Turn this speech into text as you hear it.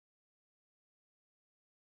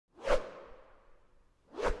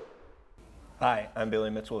Hi, I'm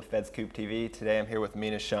Billy Mitchell with FedScoop TV. Today I'm here with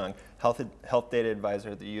Mina Hsiang, Health Data Advisor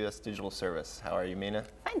at the U.S. Digital Service. How are you, Mina?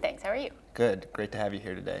 Fine, thanks. How are you? Good. Great to have you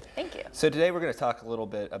here today. Thank you. So today we're going to talk a little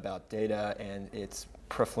bit about data and its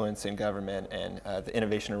prevalence in government and the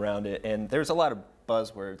innovation around it. And there's a lot of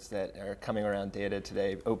buzzwords that are coming around data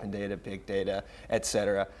today: open data, big data,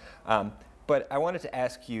 etc. But I wanted to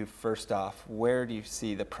ask you first off, where do you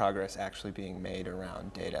see the progress actually being made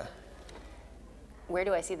around data? Where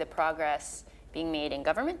do I see the progress being made in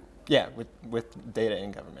government? Yeah, with data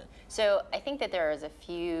in government. So I think that there is a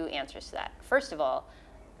few answers to that. First of all,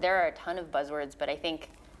 there are a ton of buzzwords, but I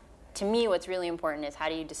think to me what's really important is how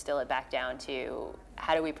do you distill it back down to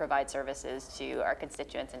how do we provide services to our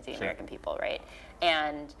constituents and to the American people, right?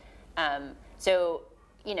 And so,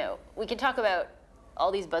 you know, we can talk about all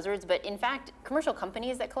these buzzwords, but in fact, commercial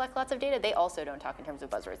companies that collect lots of data, they also don't talk in terms of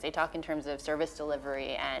buzzwords. They talk in terms of service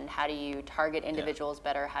delivery and how do you target individuals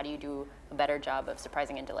better, how do you do a better job of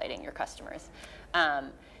surprising and delighting your customers.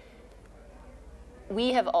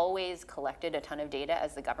 We have always collected a ton of data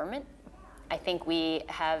as the government. I think we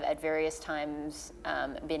have at various times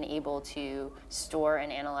been able to store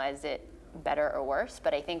and analyze it better or worse,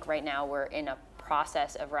 but I think right now we're in a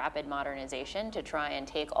process of rapid modernization to try and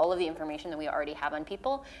take all of the information that we already have on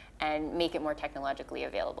people and make it more technologically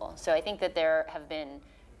available. So I think that there have been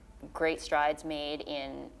great strides made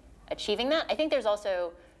in achieving that. I think there's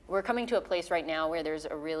also, we're coming to a place right now where there's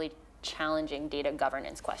a really challenging data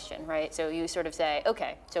governance question, right? So you sort of say,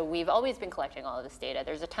 okay, so we've always been collecting all of this data.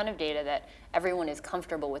 There's a ton of data that everyone is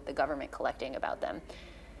comfortable with the government collecting about them.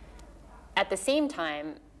 At the same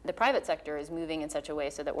time, the private sector is moving in such a way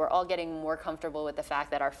so that we're all getting more comfortable with the fact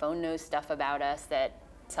that our phone knows stuff about us, that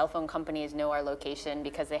cell phone companies know our location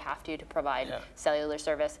because they have to provide cellular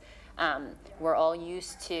service. We're all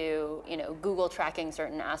used to, you know, Google tracking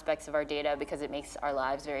certain aspects of our data because it makes our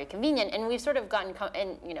lives very convenient. And we've sort of gotten,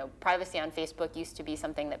 and you know, privacy on Facebook used to be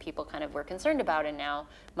something that people kind of were concerned about, and now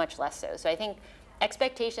much less so. So I think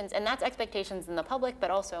expectations, and that's expectations in the public, but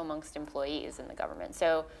also amongst employees in the government.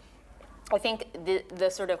 So I think the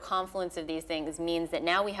sort of confluence of these things means that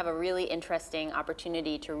now we have a really interesting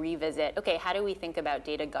opportunity to revisit, okay, how do we think about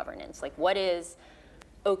data governance? Like, what is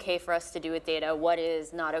okay for us to do with data? What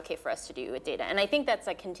is not okay for us to do with data? And I think that's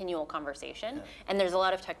a continual conversation. And there's a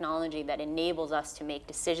lot of technology that enables us to make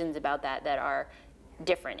decisions about that that are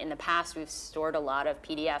different. In the past, we've stored a lot of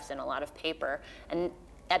PDFs and a lot of paper. And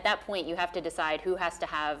at that point, you have to decide who has to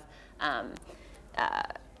have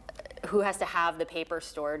the paper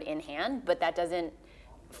stored in hand, but that doesn't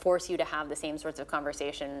force you to have the same sorts of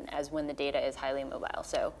conversation as when the data is highly mobile.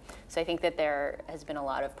 So I think that there has been a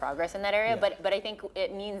lot of progress in that area, but I think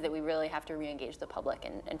it means that we really have to re-engage the public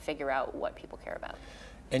and figure out what people care about.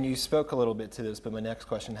 And you spoke a little bit to this, but my next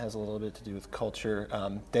question has a little bit to do with culture.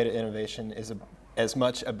 Data innovation is as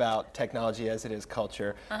much about technology as it is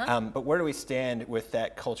culture. But where do we stand with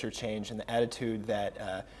that culture change and the attitude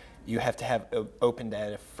that you have to have open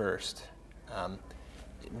data first?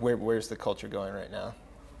 Where's the culture going right now?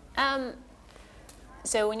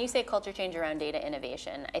 So when you say culture change around data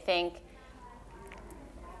innovation, I think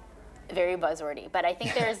very buzzwordy, but I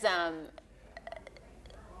think there's,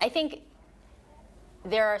 I think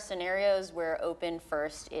there are scenarios where open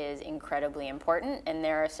first is incredibly important, and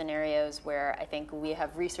there are scenarios where I think we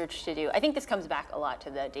have research to do. I think this comes back a lot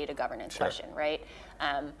to the data governance question, right?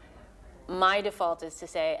 My default is to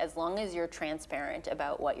say, as long as you're transparent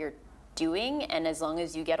about what you're doing, and as long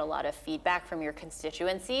as you get a lot of feedback from your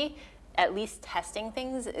constituency, at least testing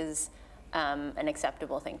things is an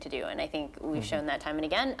acceptable thing to do. And I think we've shown that time and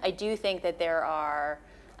again. I do think that there are,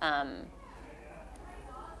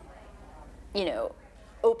 you know,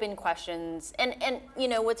 open questions. And you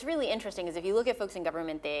know, what's really interesting is if you look at folks in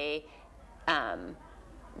government, they,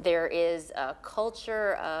 there is a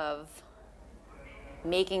culture of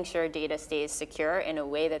making sure data stays secure in a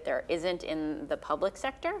way that there isn't in the public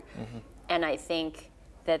sector. And I think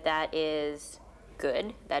that that is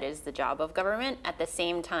good. That is the job of government. At the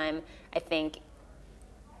same time, I think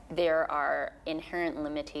there are inherent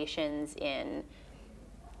limitations in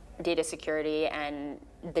data security and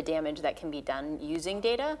the damage that can be done using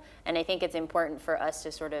data. And I think it's important for us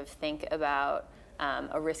to sort of think about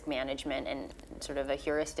a risk management and sort of a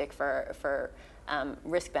heuristic for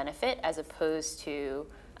risk benefit as opposed to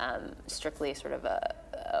strictly sort of a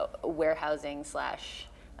warehousing slash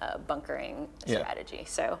bunkering strategy.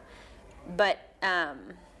 So, but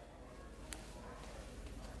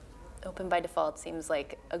open by default seems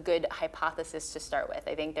like a good hypothesis to start with.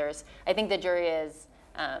 I think the jury is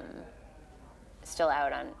still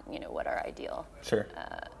out on what our ideal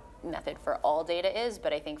method for all data is,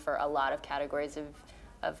 but I think for a lot of categories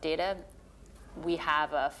of data, we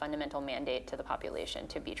have a fundamental mandate to the population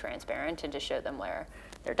to be transparent and to show them where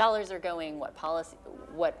their dollars are going,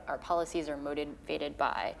 what our policies are motivated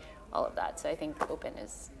by, all of that. So I think open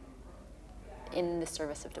is in the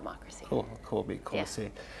service of democracy. Cool, cool, be cool to see.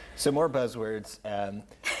 So more buzzwords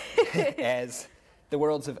as the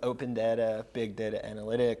worlds of open data, big data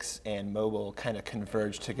analytics, and mobile kind of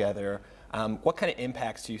converge together. What kind of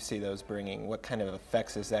impacts do you see those bringing? What kind of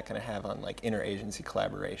effects is that going to have on like interagency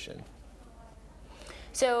collaboration?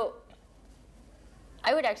 So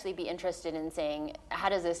I would actually be interested in saying, how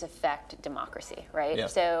does this affect democracy, right? Yeah.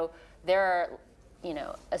 So there are,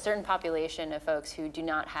 a certain population of folks who do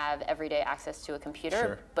not have everyday access to a computer,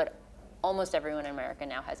 Sure. but almost everyone in America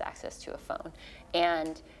now has access to a phone.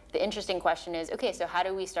 And the interesting question is, okay, so how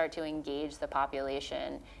do we start to engage the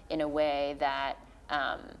population in a way that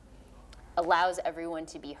allows everyone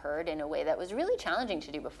to be heard in a way that was really challenging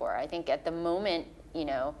to do before? I think at the moment,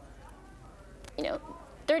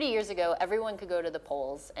 30 years ago, everyone could go to the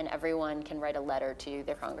polls and everyone can write a letter to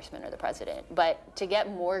their congressman or the president. But to get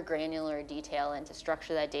more granular detail and to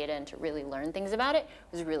structure that data and to really learn things about it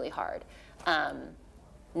was really hard.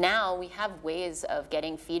 Now we have ways of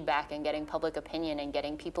getting feedback and getting public opinion and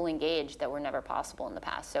getting people engaged that were never possible in the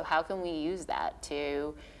past. So how can we use that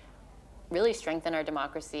to really strengthen our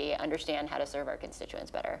democracy, understand how to serve our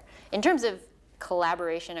constituents better? In terms of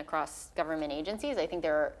collaboration across government agencies, I think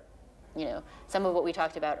there are some of what we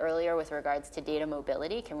talked about earlier with regards to data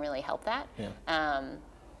mobility can really help that. Yeah.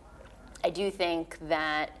 I do think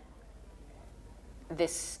that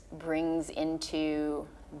this brings into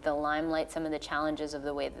the limelight some of the challenges of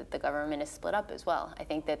the way that the government is split up as well. I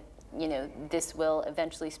think that this will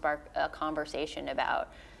eventually spark a conversation about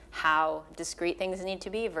how discrete things need to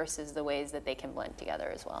be versus the ways that they can blend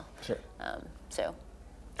together as well. Sure.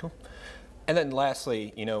 Cool. And then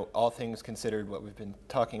lastly, all things considered, what we've been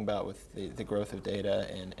talking about with the growth of data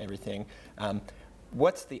and everything,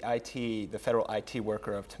 what's the federal IT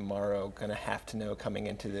worker of tomorrow going to have to know coming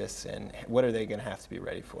into this, and what are they going to have to be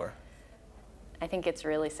ready for? I think it's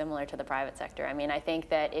really similar to the private sector. I mean, I think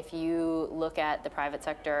that if you look at the private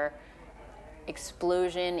sector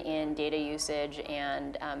explosion in data usage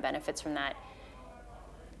and benefits from that,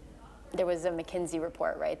 there was a McKinsey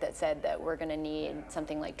report, right, that said that we're going to need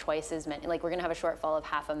something like twice as many, like we're going to have a shortfall of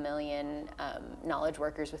 500,000 knowledge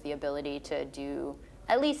workers with the ability to do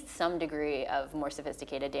at least some degree of more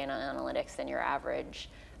sophisticated data analytics than your average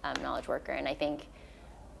knowledge worker. And I think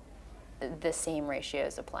the same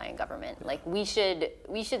ratios apply in government. Like we should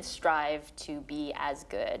strive to be as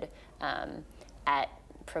good at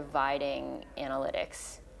providing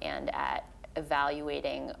analytics and at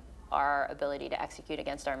evaluating our ability to execute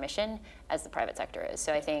against our mission as the private sector is.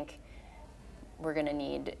 So I think we're going to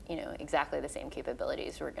need, exactly the same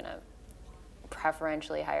capabilities. We're going to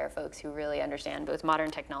preferentially hire folks who really understand both modern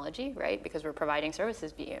technology, right? Because we're providing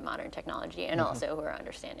services via modern technology, and also who are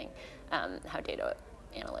understanding how data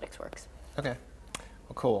analytics works. Okay.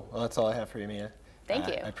 Well, cool. Well, that's all I have for you, Mina. Thank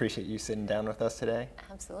you. I appreciate you sitting down with us today.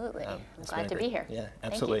 Absolutely. I'm glad to be here. Yeah,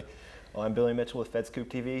 absolutely. Well, I'm Billy Mitchell with FedScoop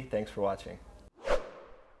TV. Thanks for watching.